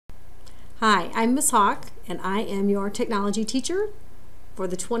Hi, I'm Miss Hawk, and I am your technology teacher for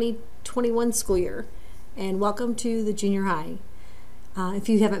the 2021 school year. And welcome to the junior high. If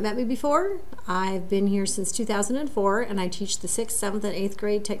you haven't met me before, I've been here since 2004, and I teach the 6th, 7th, and 8th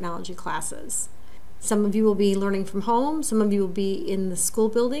grade technology classes. Some of you will be learning from home, some of you will be in the school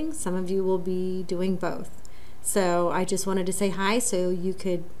building, some of you will be doing both. So I just wanted to say hi so you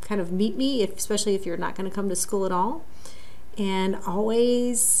could kind of meet me, especially if you're not going to come to school at all. And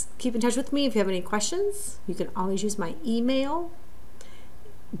always keep in touch with me if you have any questions. You can always use my email,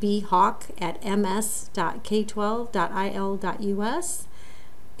 bhawk@ms.k12.il.us.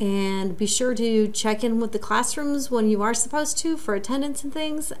 And be sure to check in with the classrooms when you are supposed to for attendance and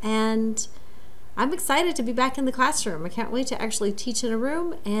things. And I'm excited to be back in the classroom. I can't wait to actually teach in a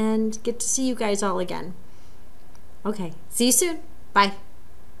room and get to see you guys all again. Okay, see you soon. Bye.